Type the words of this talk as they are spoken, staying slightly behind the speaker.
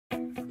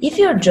If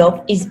your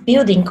job is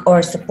building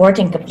or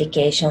supporting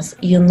applications,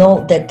 you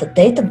know that the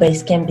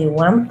database can be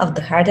one of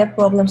the harder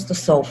problems to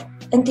solve,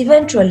 and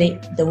eventually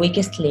the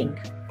weakest link.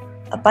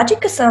 Apache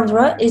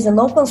Cassandra is an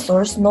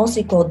open-source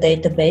NoSQL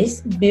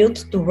database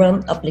built to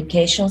run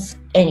applications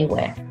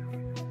anywhere.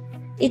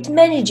 It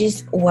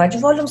manages large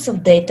volumes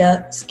of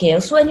data,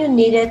 scales when you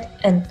need it,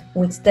 and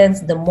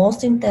withstands the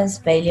most intense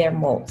failure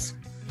modes.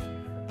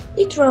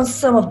 It runs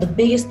some of the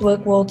biggest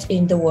workloads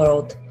in the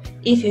world.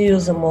 If you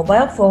use a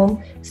mobile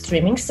phone,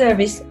 streaming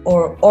service,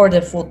 or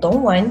order food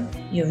online,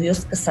 you've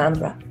used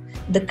Cassandra.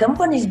 The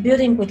companies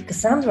building with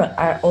Cassandra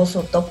are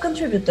also top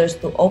contributors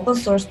to open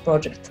source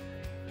projects,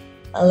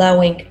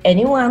 allowing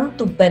anyone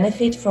to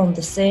benefit from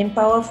the same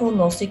powerful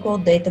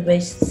NoSQL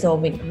database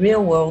solving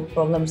real-world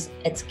problems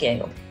at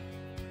scale.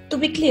 To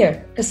be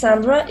clear,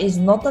 Cassandra is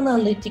not an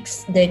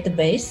analytics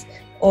database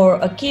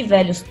or a key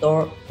value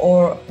store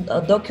or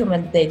a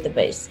document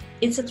database.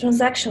 It's a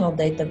transactional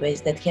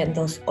database that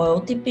handles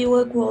OLTP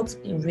workloads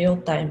in real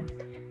time.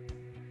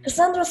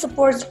 Cassandra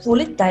supports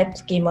fully typed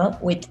schema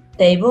with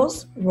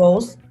tables,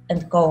 rows,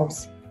 and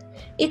columns.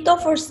 It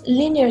offers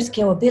linear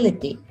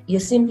scalability. You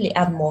simply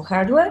add more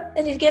hardware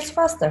and it gets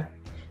faster.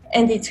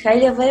 And it's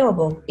highly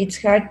available.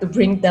 It's hard to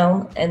bring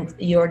down, and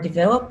your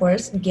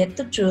developers get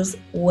to choose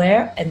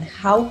where and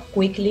how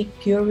quickly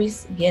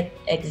queries get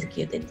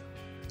executed.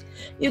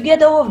 You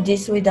get all of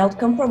this without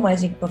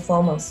compromising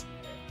performance,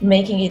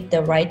 making it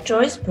the right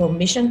choice for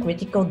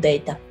mission-critical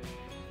data.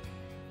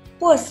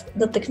 Plus,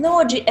 the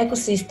technology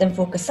ecosystem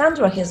for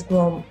Cassandra has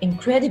grown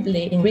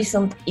incredibly in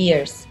recent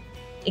years,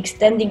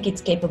 extending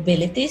its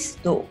capabilities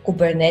to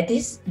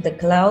Kubernetes, the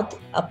cloud,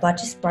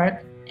 Apache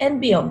Spark, and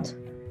beyond.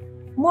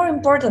 More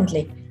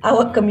importantly,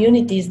 our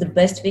community is the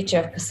best feature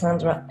of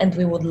Cassandra, and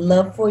we would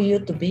love for you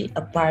to be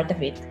a part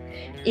of it.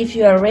 If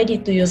you are ready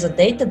to use a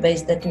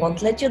database that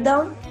won't let you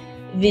down,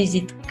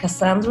 visit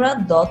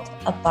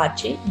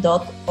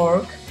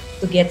cassandra.apache.org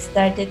to get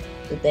started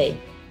today.